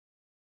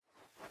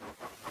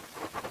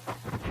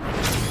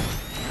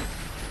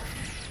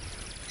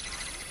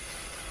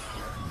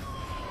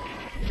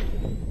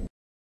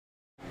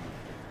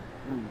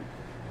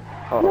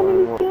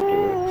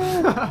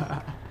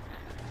Oh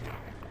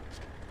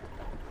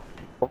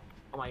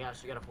my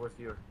gosh, you got a fourth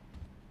viewer.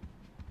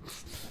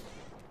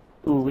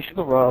 Ooh, we should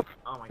go rob.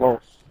 Oh my Well,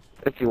 gosh.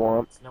 if you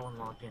want. It's no one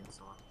logged in,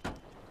 so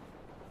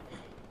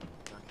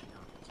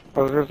I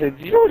was gonna say,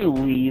 did you already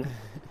leave?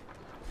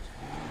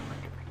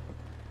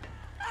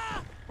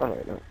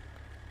 Alright, no.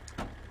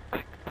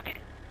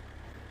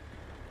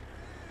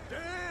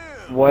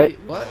 What? Wait,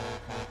 what?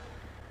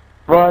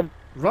 Run!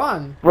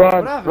 Run? Run! What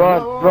happened?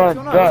 Run! Whoa, Run! what's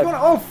going on? What's Run! going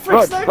on? Oh, frick,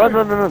 Run! sniper! Run!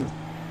 Run! Run! Run!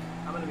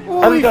 I'm gonna be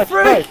Holy got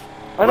frick! sniped.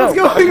 I know. What's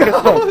going I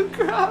got on?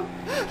 sniped. Oh crap!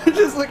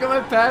 Just look at my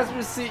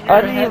passenger seat. Your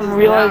I didn't head even is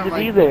realize down, it'd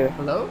like, be there.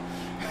 Hello?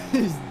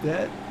 He's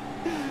dead.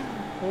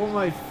 Oh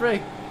my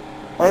frick!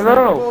 I Sniper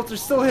know. bolts are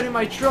still hitting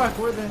my truck.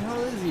 Where the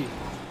hell is he?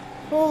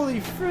 Holy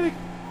frick!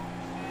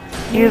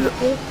 He's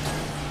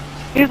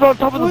on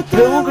top of What the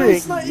the hell? building.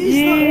 He's not.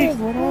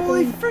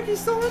 Holy frick! He's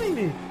still hitting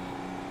me.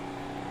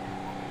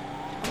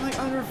 I'm like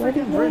under a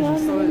freaking bridge.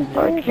 He's still hitting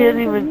me. I can't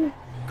even.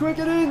 Quick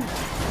it in!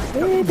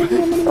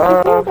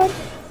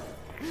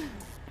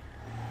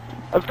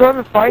 I'm trying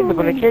to find him,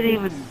 but I can't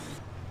even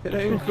It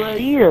ain't quick.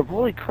 see him.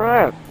 Holy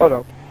crap! Oh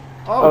no!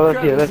 Oh, that's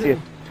crap, you. That's he's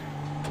you.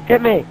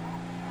 Hit me!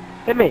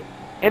 Hit me!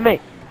 Hit me!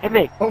 Hit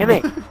me! Oh. Hit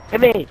me!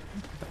 Hit me!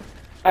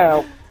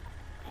 Ow!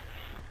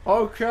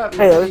 Oh crap!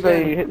 Hey, he's let's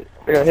say again. you hit.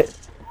 I got hit.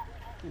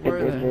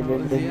 Where the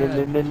hell is he at?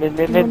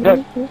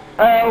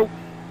 Ow!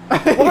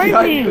 Why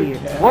Got me? you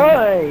again.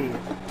 Why?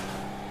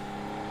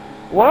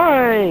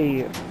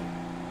 Why?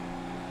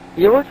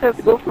 You always have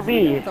to go for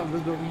me.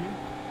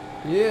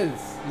 He is.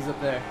 He's up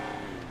there.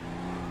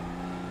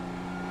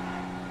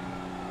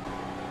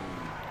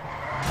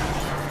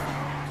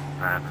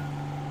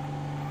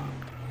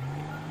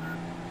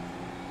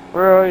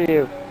 Where are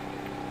you?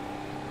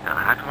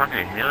 How come I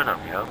can hear them,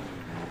 yo?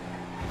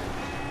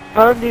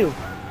 Found you.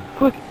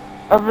 Quick!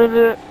 I'm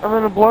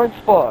in a blind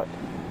spot.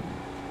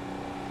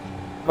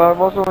 But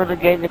I'm also in a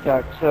gang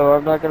attack, so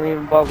I'm not gonna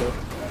even bother.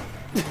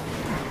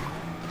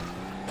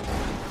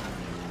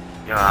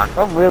 Yo,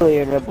 I'm really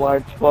in a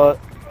blind spot.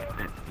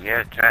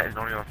 yeah, chat is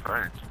only your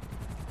friends.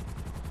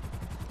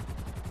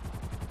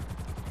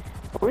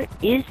 Where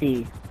is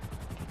he?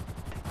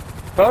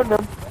 Found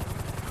him.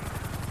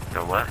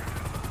 Yo, what?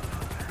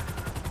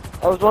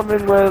 I was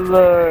wondering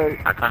where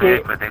I can't hear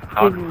it, but they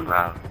called me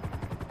loud.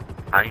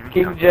 I didn't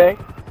King J.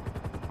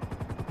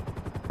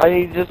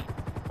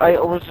 I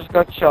almost just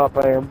got shot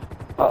by him.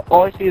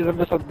 All I see is a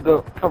missile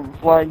come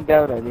flying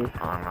down at me.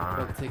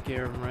 I'll take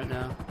care of him right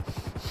now.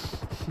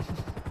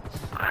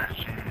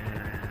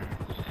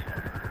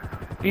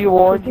 Do you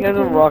want he has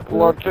a rocket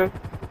launcher?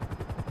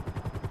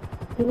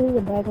 This is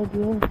a bad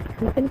idea.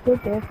 You can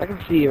sit there. I can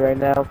see you right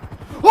now.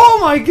 Oh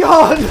my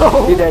god,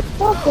 no! See that?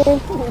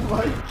 Oh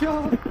my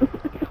god!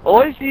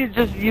 All I see is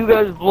just you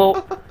guys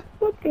blow.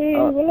 Okay,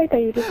 well I tell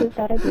you this is a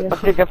bad idea. I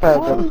think I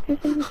found him.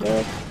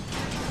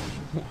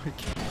 Oh my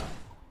god.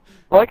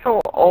 I like how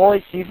all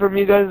I see from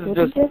you guys is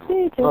just a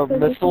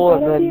missile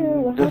and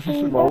then just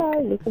smoke.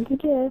 Listen to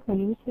Jeff. My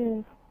name is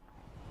Jeff.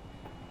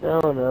 No.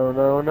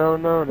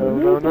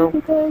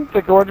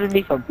 Quick, go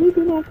underneath him. You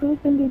do not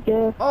listen to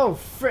Jeff. Oh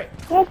frick!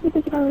 That's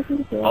because you don't listen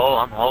to Jeff. Oh,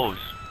 I'm hose.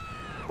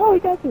 Oh, we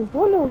got you.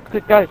 Oh no.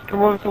 Quick, guys,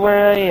 come over to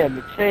where I am.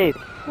 It's safe.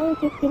 Oh,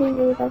 just kidding. It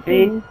was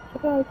See? actually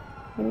surprise.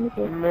 My name is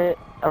Jeff.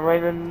 I'm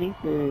right underneath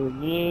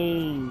him.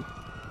 Yay.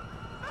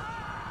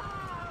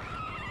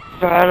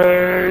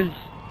 Spatters.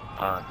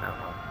 Oh,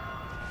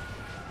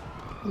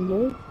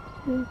 Yes.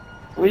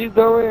 Where you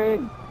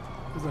going?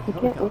 There's a You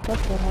can't helicopter. wake up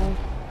that high.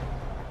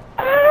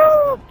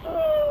 Ow!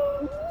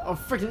 Oh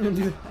frick, you didn't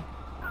do that.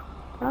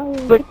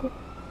 Oh, But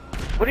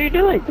what are you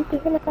doing? take the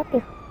helicopter.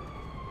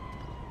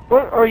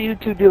 What are you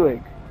two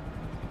doing?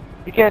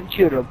 You can't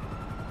shoot him.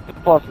 It's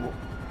impossible.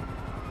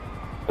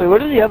 Wait, where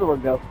did the other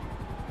one go?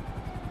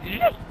 Did you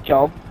just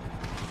jump?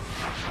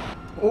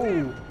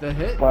 Oh, the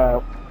hit?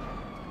 Wow.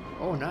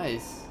 Oh,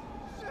 nice.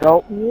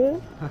 Nope. Yeah.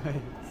 Nice.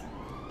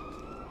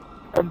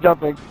 I'm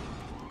jumping.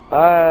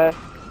 Ah.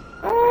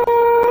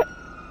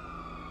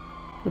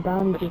 The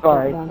bounty It's just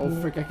fine. got down Oh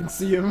here. frick, I can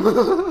see him.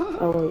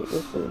 Oh wait,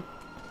 let's see. Oh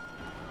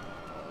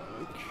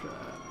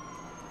crap.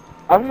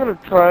 I'm gonna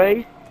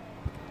try.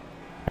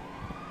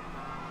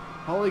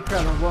 Holy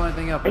crap, I'm blowing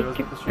everything up. I It was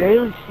can up the street.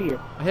 barely see it.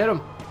 I hit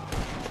him.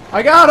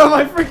 I got him!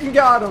 I freaking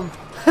got him!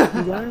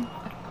 You got him?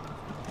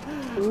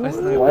 I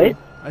sniped What? him.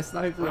 I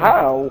sniped him.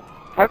 How?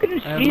 How can you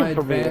I have see my him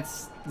from here?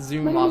 advanced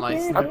zoom What on is my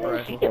it? How sniper can you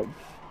see rifle. him?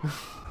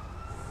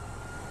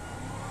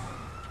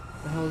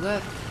 What the hell is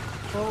that?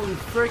 Holy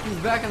frick, he's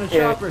back on the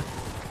Yeah. chopper.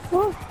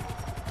 Oh.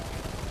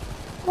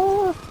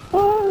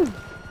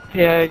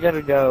 Yeah, I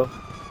gotta go.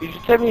 You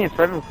should send me a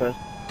friend request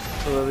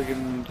so that we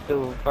can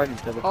still find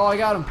each other. Oh, I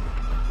got him.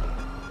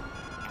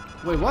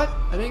 Wait, what?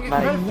 I didn't get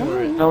Nice. credit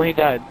for it. No, he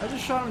died. I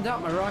just shot him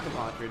down with my rocket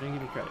launcher. It didn't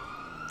give me credit.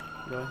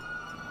 Really?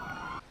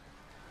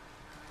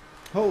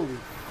 Holy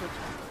frick.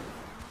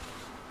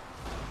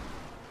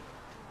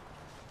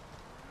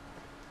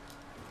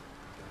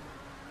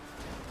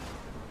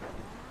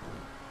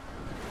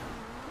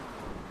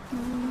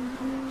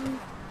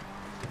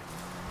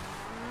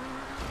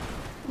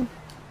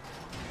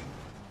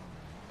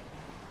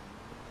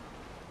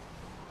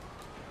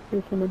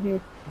 There's someone here.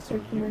 Is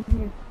There's someone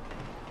someone here.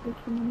 There's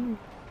someone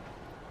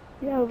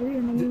here. Yeah, over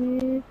here,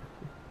 money.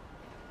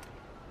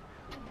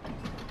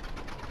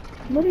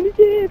 Money is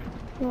here.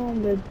 Oh,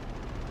 I'm dead.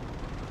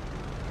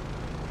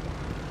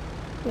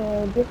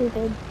 Yeah, Jeffrey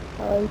dead.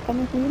 He's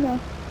coming for you now.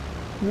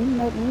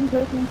 Mean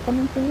person's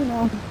coming for you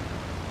now.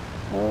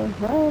 Run.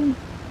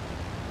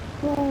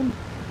 Run.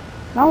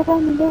 Now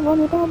run, don't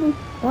run without me.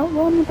 Don't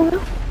run without me.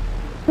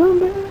 Come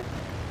back.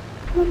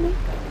 Come back.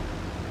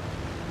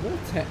 What a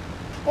tank.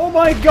 Oh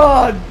my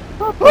god!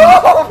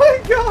 Oh my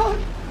god!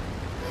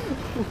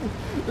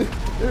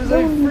 There's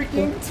a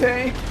freaking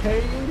tank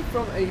hanging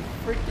from a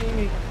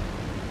freaking...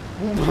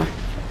 Oh my...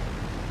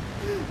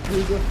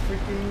 There's a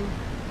freaking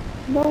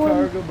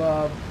cargo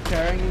bob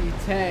carrying a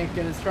tank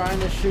and it's trying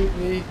to shoot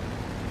me.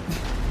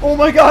 Oh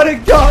my god,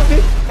 it got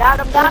me! Got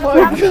him, got Oh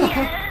him, my got him.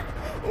 god!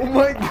 Oh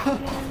my god!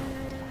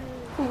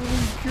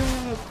 Holy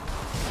crap!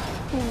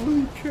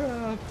 Holy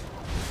crap!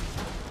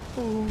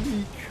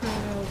 Holy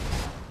crap!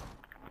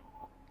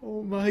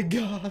 Oh my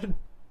god!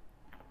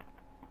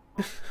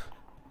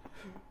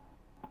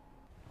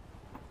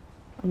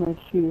 I'm gonna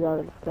shoot it out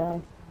of the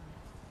sky.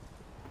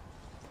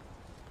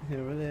 Yeah,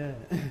 where they at?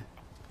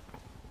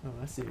 Oh,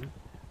 I see you.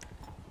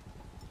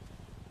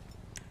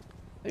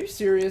 Are you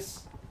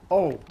serious?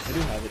 Oh, I do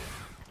have it.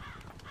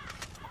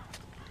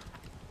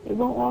 It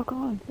won't walk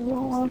on. It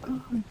won't walk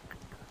on.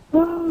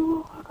 No, it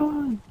won't walk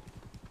on.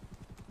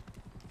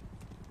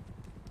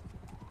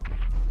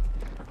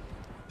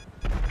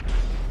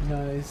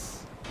 Nice.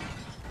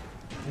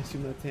 I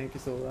assume that tank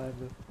is still alive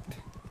though.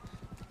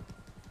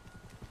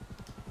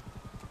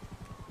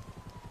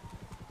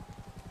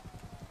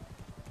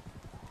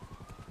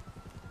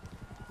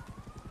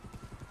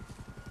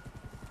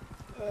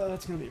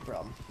 That's gonna be a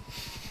problem.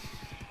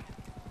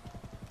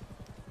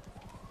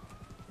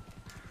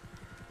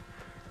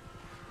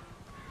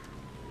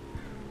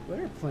 What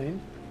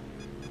airplane?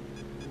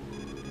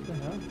 What the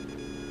hell?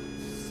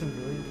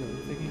 Civilian plane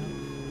taking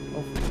off? Oh.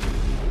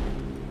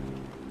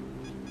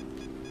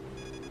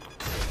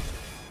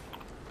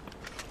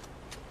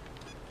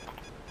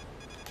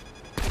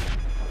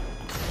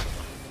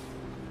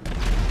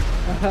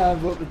 Haha,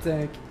 blew up the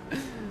tank.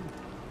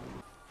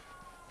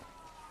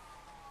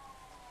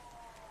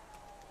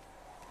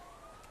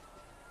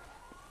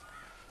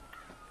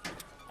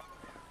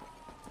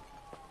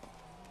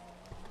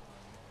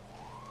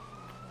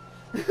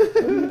 What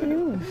are you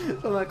doing?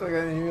 Don't act like I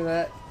didn't hear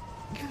that.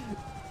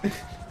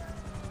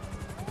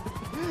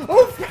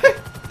 Oh, frick!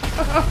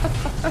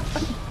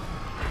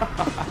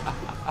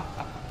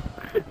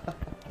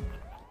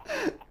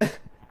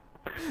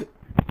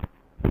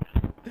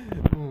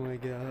 Oh my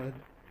god.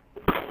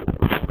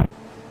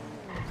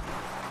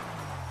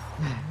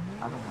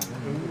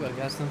 Ooh, I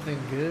got something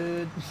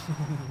good.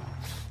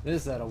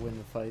 This that'll win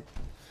the fight.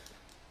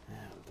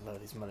 Blow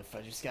these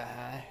motherfuckers sky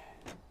high.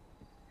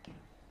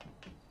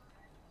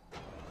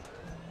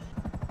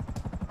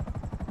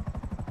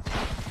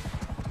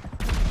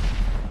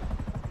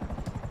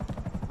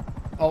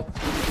 Oh.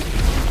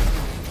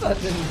 That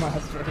didn't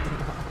last very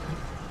long.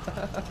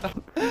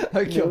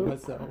 I killed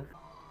myself.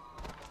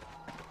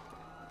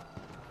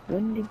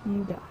 When did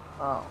you die?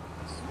 Oh,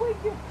 sweet.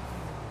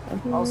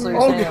 Okay. Also, you're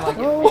Oh, saying God. like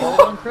it's cold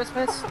on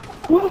Christmas? It's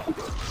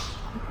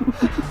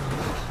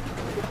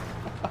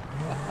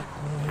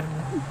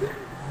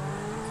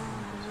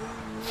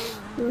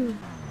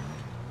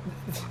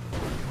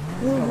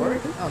gonna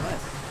work? Oh,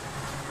 nice.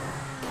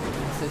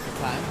 Save some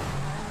time.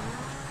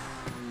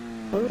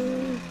 Go,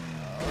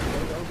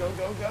 go,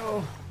 go,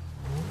 go.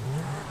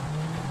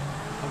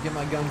 I'll get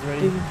my guns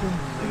ready. I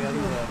gotta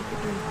do a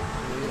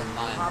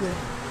mine.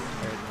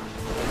 Or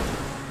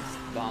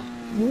bomb.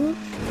 Oh,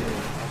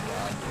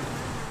 God.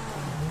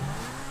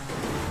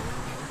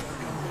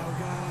 Go, go,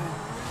 go.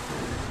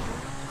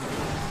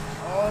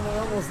 Oh,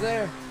 they're almost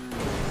there.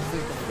 It's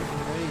like a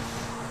freaking race.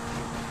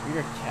 We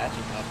are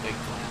catching up big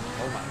time.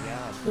 Oh my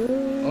god.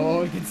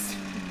 Oh, you can see.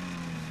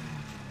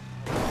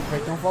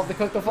 Wait, don't fall off the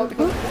cliff, don't fall off the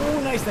cliff.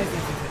 Oh, nice, nice,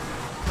 nice, nice.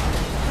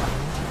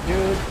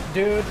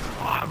 Dude,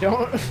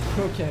 don't.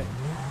 Okay.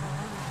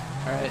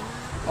 Alright.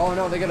 Oh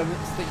no, they got a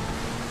mistake.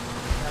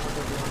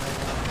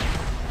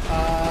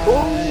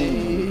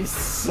 I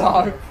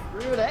suck.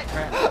 Screw that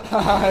crap.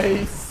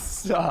 I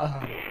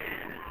suck.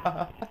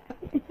 I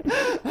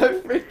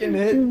freaking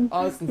hit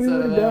us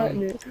instead of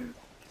them.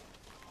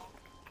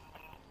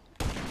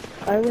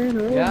 I ran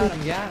over. Got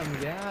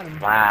him.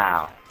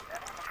 Wow.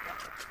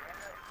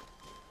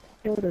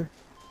 Killed her.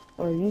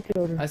 Or you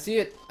killed her. I see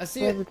it.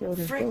 Whoever killed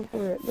her. Frick. Go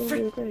for it. Go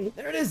Frick. for it.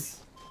 There it is.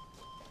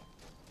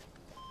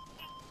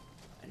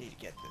 I need to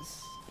get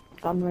this.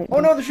 I'm right Oh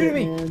no, they're next to shooting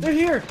it, me. man. They're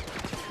here.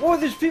 Whoa,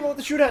 there's people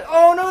to shoot at.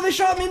 Oh no, they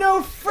shot me.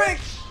 No, frick.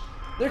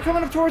 They're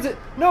coming up towards it.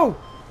 No.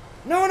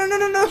 No.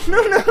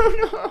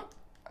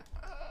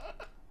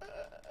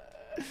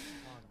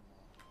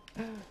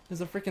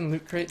 There's a freaking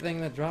loot crate thing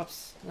that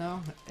drops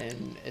now,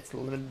 and it's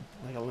limited,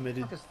 like a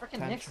limited Fuck, is freaking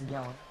time. Nick's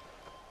yelling.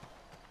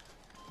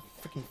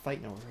 Freaking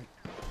fighting over it.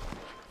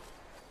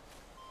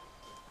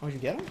 Oh, you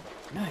get him?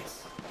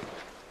 Nice.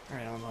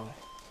 Alright, I'm on my way.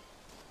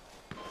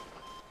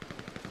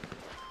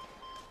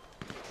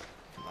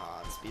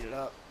 speed it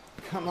up.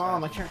 Come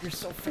on, my character's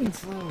so freaking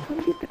slow.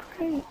 Come get the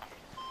crate.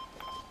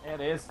 Yeah,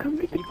 it is. Come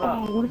get the... Keep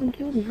up. Oh, one of them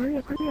killed me. Hurry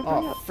up, hurry up,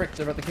 hurry Oh, up. frick,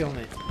 they're about to kill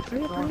me.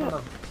 Hurry up, hurry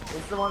up.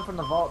 It's the one from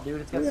the vault,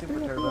 dude. It's got Hurry up, super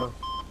hurry up, turbo.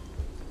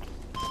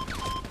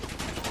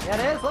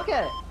 Yeah, it is. Look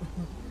at it.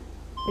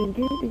 Did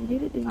you get it? Did you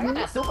get it? Did you I got get it?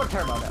 that super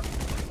turbo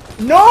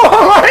though. No!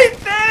 Right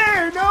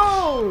there!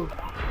 No!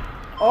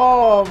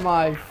 Oh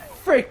my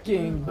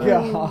freaking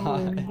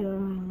god.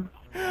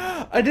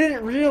 Oh, I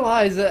didn't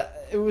realize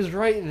that it was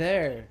right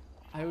there.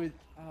 I was...